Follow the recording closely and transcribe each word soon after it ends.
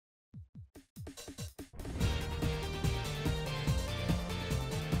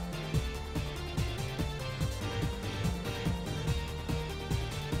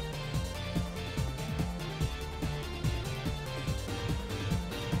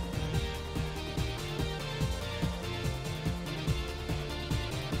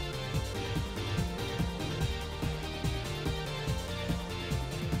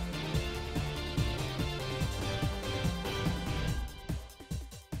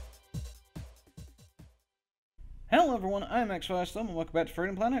Hello everyone, I'm Max Firestorm and welcome back to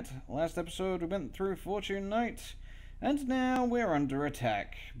Freedom Planet. Last episode we went through Fortune Night, and now we're under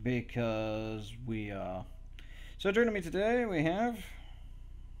attack, because we are. So joining me today we have...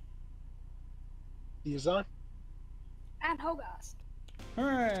 Fuzon. And Holgast.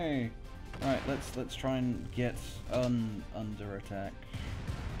 Hooray! Right, let's try and get under attack.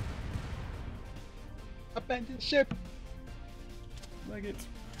 Abandon ship. Like it.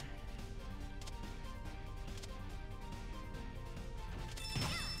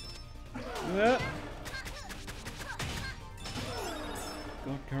 Yeah.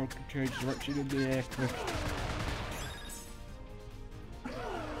 God, Carol can change direction in the air quick.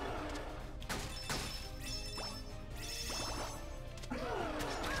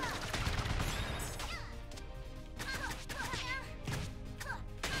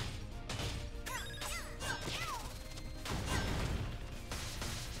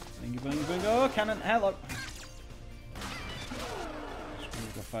 Bingo, bingo, bingo! Oh, cannon! Hello! Screw,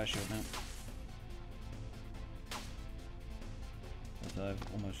 we've got fire shield now. But I've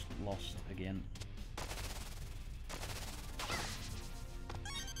almost lost again.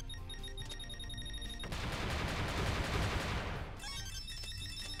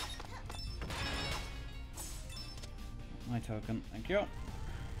 My token, thank you.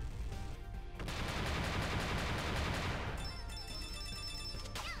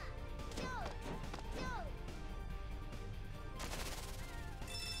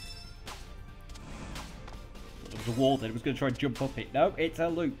 There was a wall there. It was going to try and jump up it. No, it's a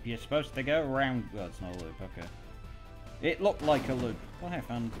loop. You're supposed to go around. Well, it's not a loop. Okay. It looked like a loop. Well, I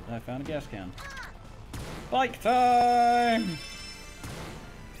found a gas can. Bike time!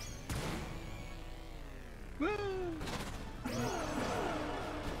 Woo!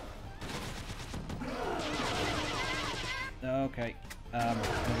 Okay.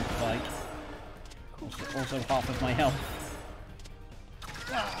 Bike. Also half of my health.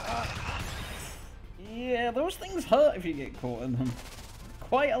 Yeah, those things hurt if you get caught in them.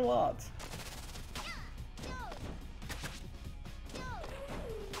 Quite a lot.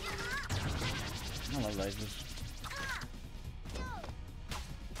 Hello, lasers.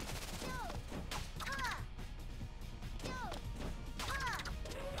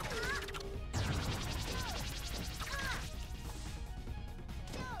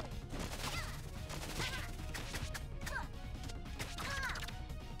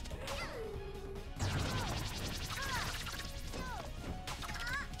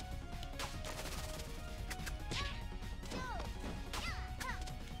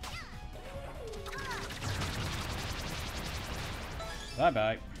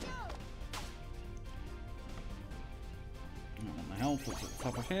 Bye-bye. My health is at the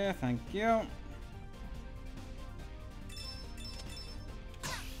top of here, thank you.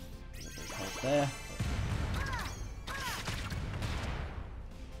 There's health there.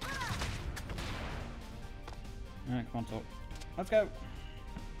 Alright, come on, talk. Let's go!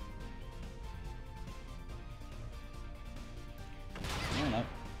 Oh no.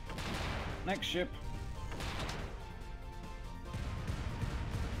 Next ship.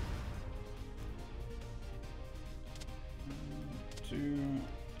 2,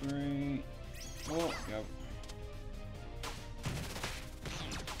 3, 4, go.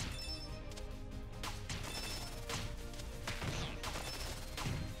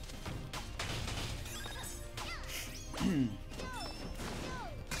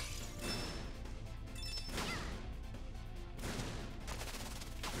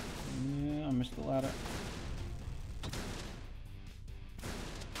 Yeah, I missed the ladder.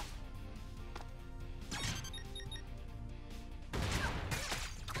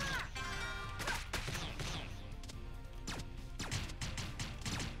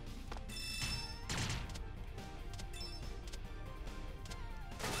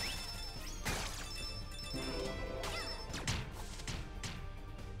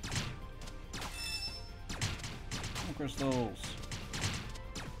 Crystals.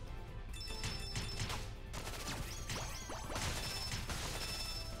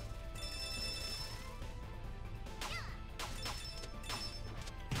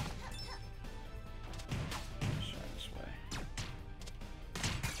 Let's try this way.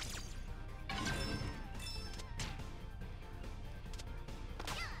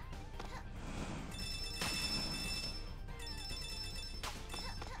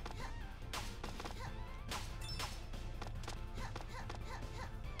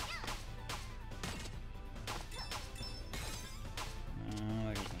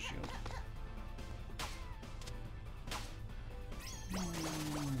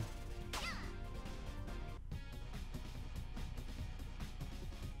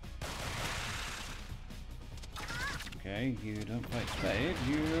 Okay, you don't fight Spade,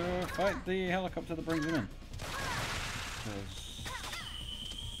 you fight the helicopter that brings him in. Because...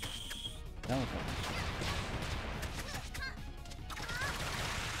 helicopters.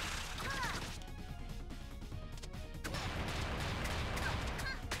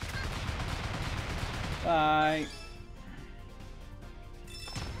 Bye!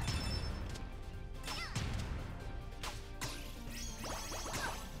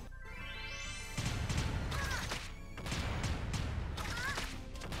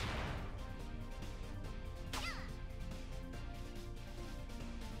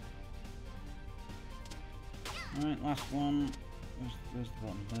 Alright, last one. Where's the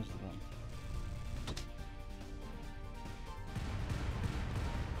button? There's the button.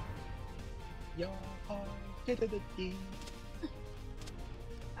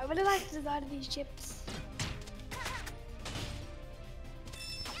 I really like the design of these chips.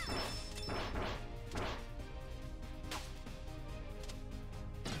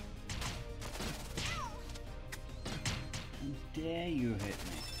 How dare you hit me?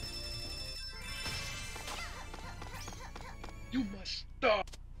 You must stop.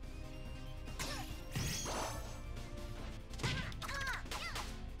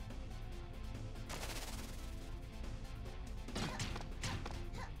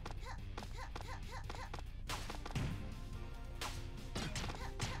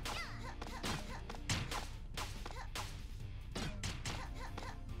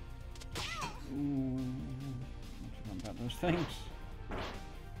 Ooh, I forgot about those things.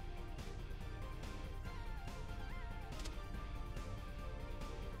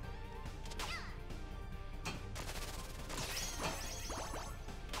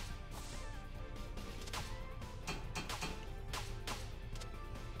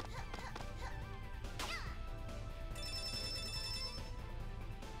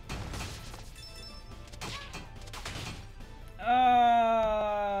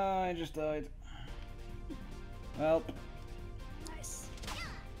 I just died. Well. Nice.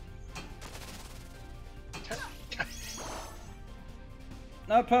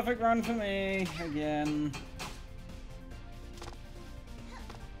 No perfect run for me again.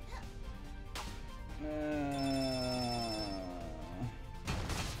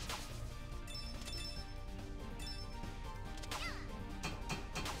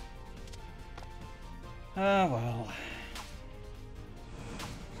 Well.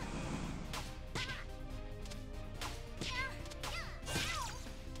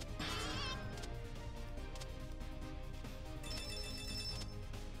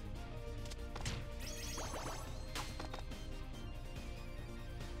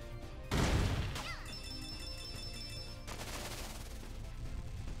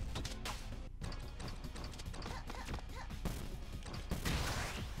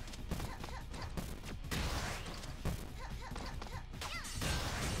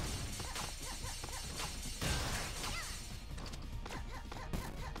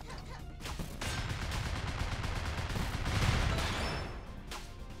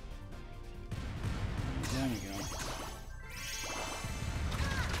 There we go.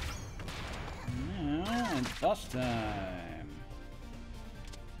 Now it's boss time.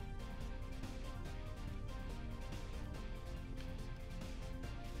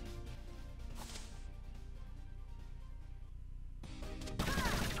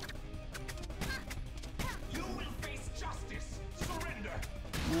 You will face justice. Surrender.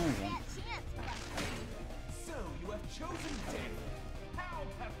 There we go. So you have chosen death. How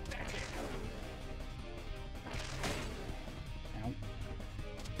pathetic. Ow.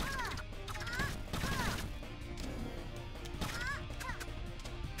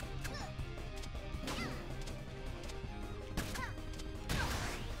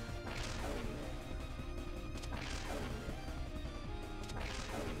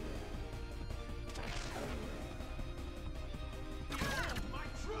 Behold my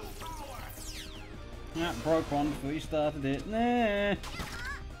true power. That broke one before you started it. Nah.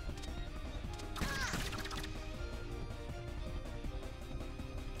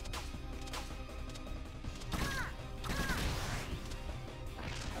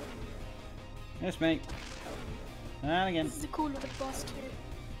 Yes, mate. And again. This is a cool little boss too.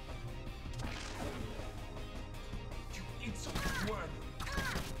 You insolent worm.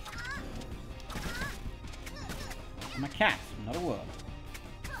 I'm a cat, not a worm.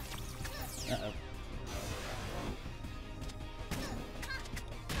 Uh-oh.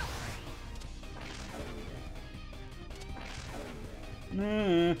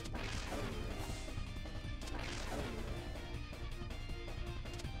 Nah.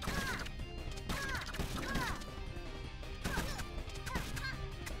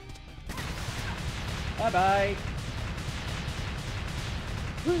 Bye-bye.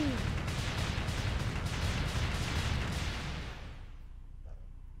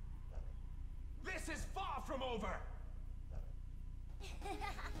 This is far from over!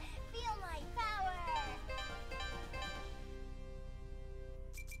 Feel my power!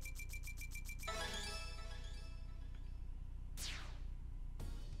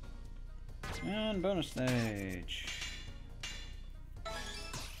 And bonus stage. How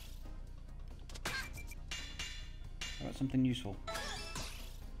about something useful?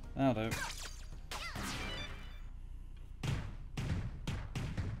 That'll do.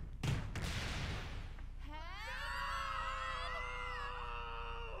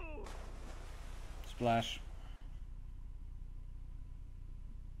 Splash.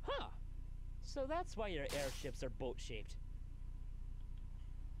 Huh. So that's why your airships are boat-shaped.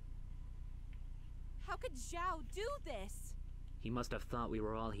 How could Zhao do this? He must have thought we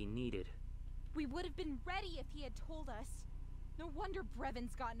were all he needed. We would have been ready if he had told us. No wonder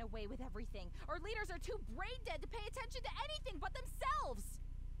Brevon's gotten away with everything. Our leaders are too brain dead to pay attention to anything but themselves.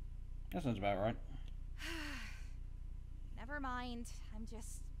 That sounds about right. Never mind.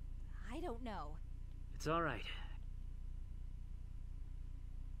 I don't know. It's all right.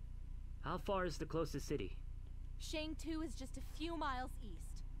 How far is the closest city? Shang-Tu is just a few miles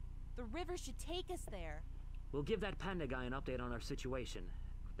east. The river should take us there. We'll give that panda guy an update on our situation.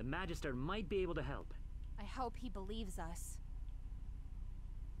 The Magister might be able to help. I hope he believes us.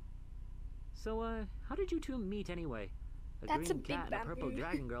 So, how did you two meet anyway? A That's a green big cat and a purple bamboo.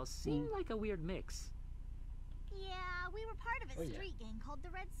 dragon girl seem like a weird mix. Yeah, we were part of a Oh, yeah. street gang called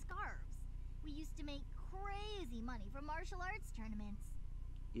the Red Scarves. We used to make crazy money from martial arts tournaments.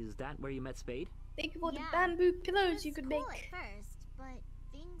 Is that where you met Spade? Think of all the Yeah. bamboo It pillows was you could cool make. at first, but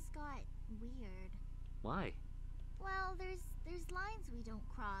things got weird. Why? Well, there's lines we don't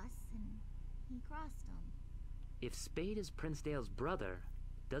cross, and he crossed them. If Spade is Prince Dale's brother,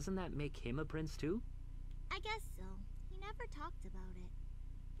 doesn't that make him a prince too? I guess so. He never talked about it.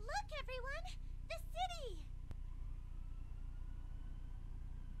 Look, everyone! The city!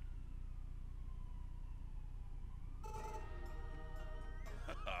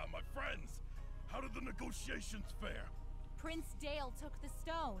 Haha, my friends! How did the negotiations fare? Prince Dale took the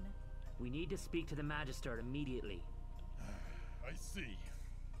stone. We need to speak to the Magister immediately. I see.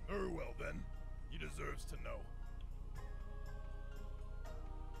 Very well then. He deserves to know.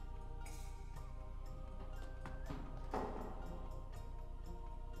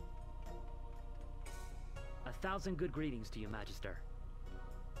 A thousand good greetings to you, Magister.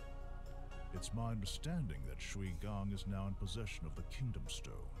 It's my understanding that Shui Gong is now in possession of the Kingdom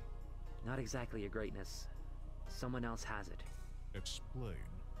Stone. Not exactly, Your Greatness. Someone else has it. Explain.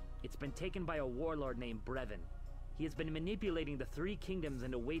 It's been taken by a warlord named Brevon. He has been manipulating the three kingdoms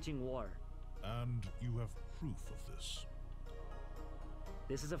into waging war. And you have proof of this.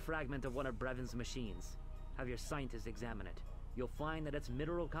 This is a fragment of one of Brevon's machines. Have your scientists examine it. You'll find that its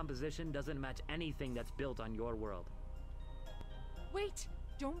mineral composition doesn't match anything that's built on your world. Wait!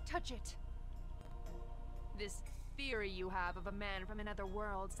 Don't touch it! This theory you have of a man from another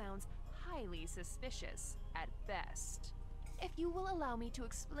world sounds highly suspicious, at best. If you will allow me to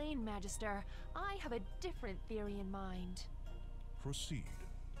explain, Magister, I have a different theory in mind. Proceed.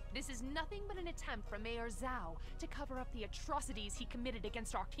 This is nothing but an attempt from Mayor Zhao to cover up the atrocities he committed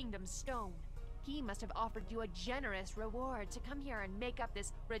against our kingdom's stone. He must have offered you a generous reward to come here and make up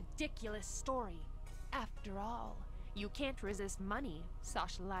this ridiculous story. After all, you can't resist money,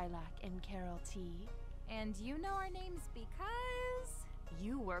 Sash Lilac and Carol T. And you know our names because...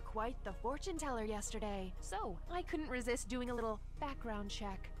 You were quite the fortune teller yesterday, so I couldn't resist doing a little background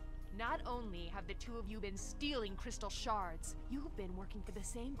check. Not only have the two of you been stealing crystal shards, you've been working for the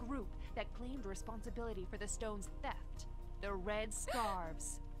same group that claimed responsibility for the stone's theft, the Red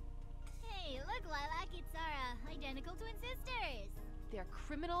Scarves. Hey, look, Lilac, it's our identical twin sisters. They're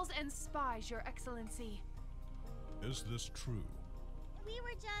criminals and spies, Your Excellency. Is this true? We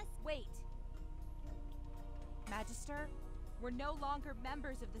were just... Wait. Magister, we're no longer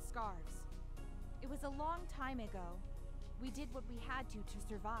members of the Scarves. It was a long time ago. We did what we had to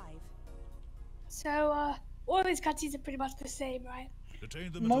survive. So, all these cutscenes are pretty much the same, right?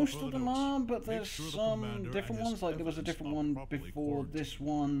 Detain them until Most further of them notice. are, but Make there's sure the some commander different and his ones. Like there was a evidence different are one properly before quarantined. this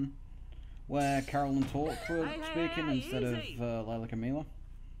one, where Carol and Torque were Hey, hey, speaking hey, instead easy. of Lilac and Mila.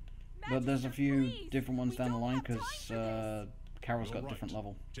 But there's a few please, different ones we down the don't line have time because for this. Carol's All got right. different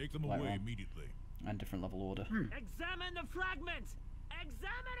level Take them Like away one. immediately. and different level order. Examine the fragment!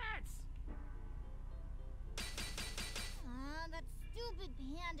 Examine it! That stupid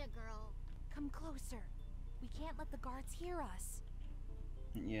panda girl. Come closer. We can't let the guards hear us.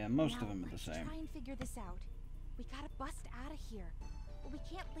 Yeah, most of Now, them are the let's same. try and figure this out. We gotta bust out of here. but we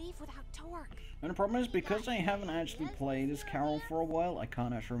can't leave without Torque. And the problem is, because I haven't actually played as Carol for a while, I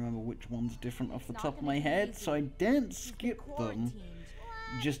can't actually remember which one's different off the top of my head, so I didn't skip them,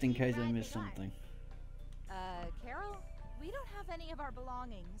 just in case I missed something. Carol? We don't have any of our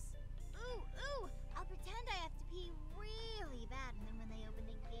belongings. Ooh, I'll pretend I have to pee really bad, and then when they open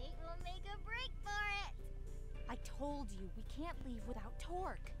the gate, we'll make a break for it. I told you, we can't leave without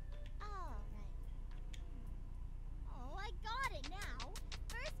Torque. Oh, right. Oh, I got it now.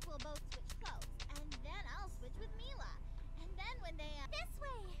 First we'll both switch clothes, and then I'll switch with Mila. And then when they, this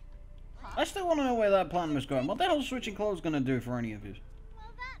way! I still want to know where that plan was going. What the hell is switching clothes going to do for any of you?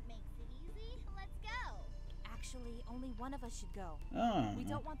 Well, that makes it easy. Let's go. Actually, only one of us should go. Oh. We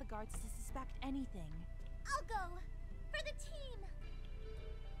don't want the guards to suspect anything. I'll go. For the team.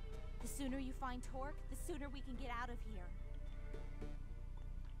 The sooner you find Torque, the sooner we can get out of here.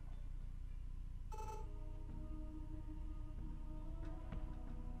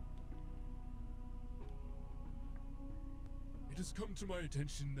 It has come to my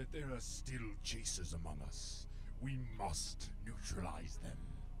attention that there are still chasers among us. We must neutralize them.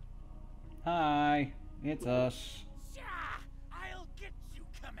 Hi, it's us. Yeah, I'll get you,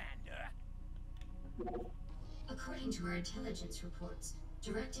 Commander. According to our intelligence reports,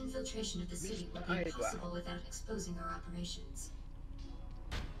 direct infiltration of the city will be impossible without exposing our operations.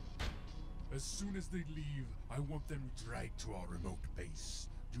 As soon as they leave, I want them dragged to our remote base.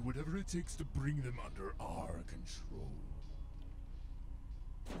 Do whatever it takes to bring them under our control.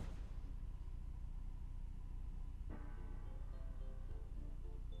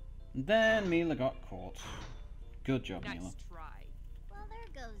 Then Mila got caught. Good job, Mila. Nice try. Well,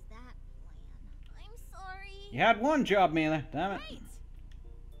 there goes that plan. I'm sorry. You had one job, Mila. Damn it. Wait!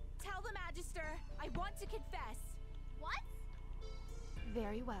 Tell the Magister, I want to confess. What?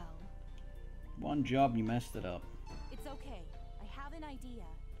 Very well. One job, you messed it up. It's okay. I have an idea.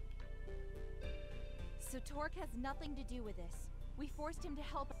 So Torque has nothing to do with this. We forced him to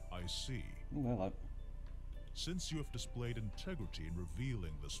help. I see. Ooh, hello. Since you have displayed integrity in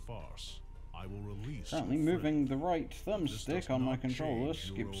revealing this farce, I will release Currently your moving friend. the right This thumbstick does on my not controller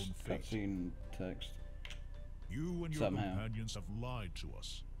change your skips own fate. cutscene text. You and your Somehow. companions have lied to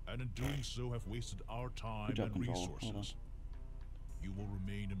us, and in doing so have wasted our time Good job, and controller. Hold on. resources. You will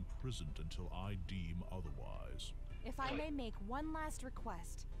remain imprisoned until I deem otherwise. If I may make one last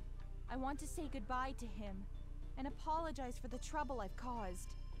request, I want to say goodbye to him and apologize for the trouble I've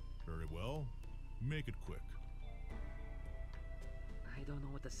caused. Very well. Make it quick. I don't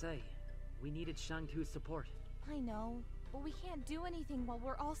know what to say. We needed Shang-Tu's support. I know, but we can't do anything while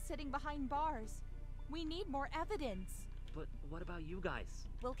we're all sitting behind bars. We need more evidence. But what about you guys?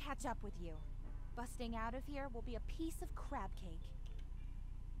 We'll catch up with you. Busting out of here will be a piece of crab cake.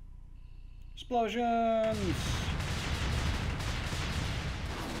 Explosions!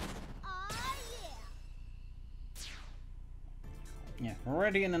 Yeah, we're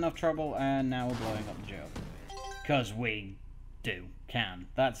already in enough trouble, and now we're blowing up the jail. Because we can.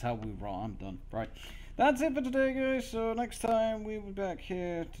 That's how we roll. I'm done. Right. That's it for today, guys. So next time, we'll be back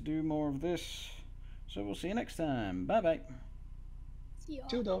here to do more of this. So we'll see you next time. Bye-bye. See ya.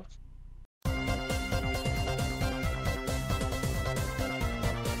 Toodles.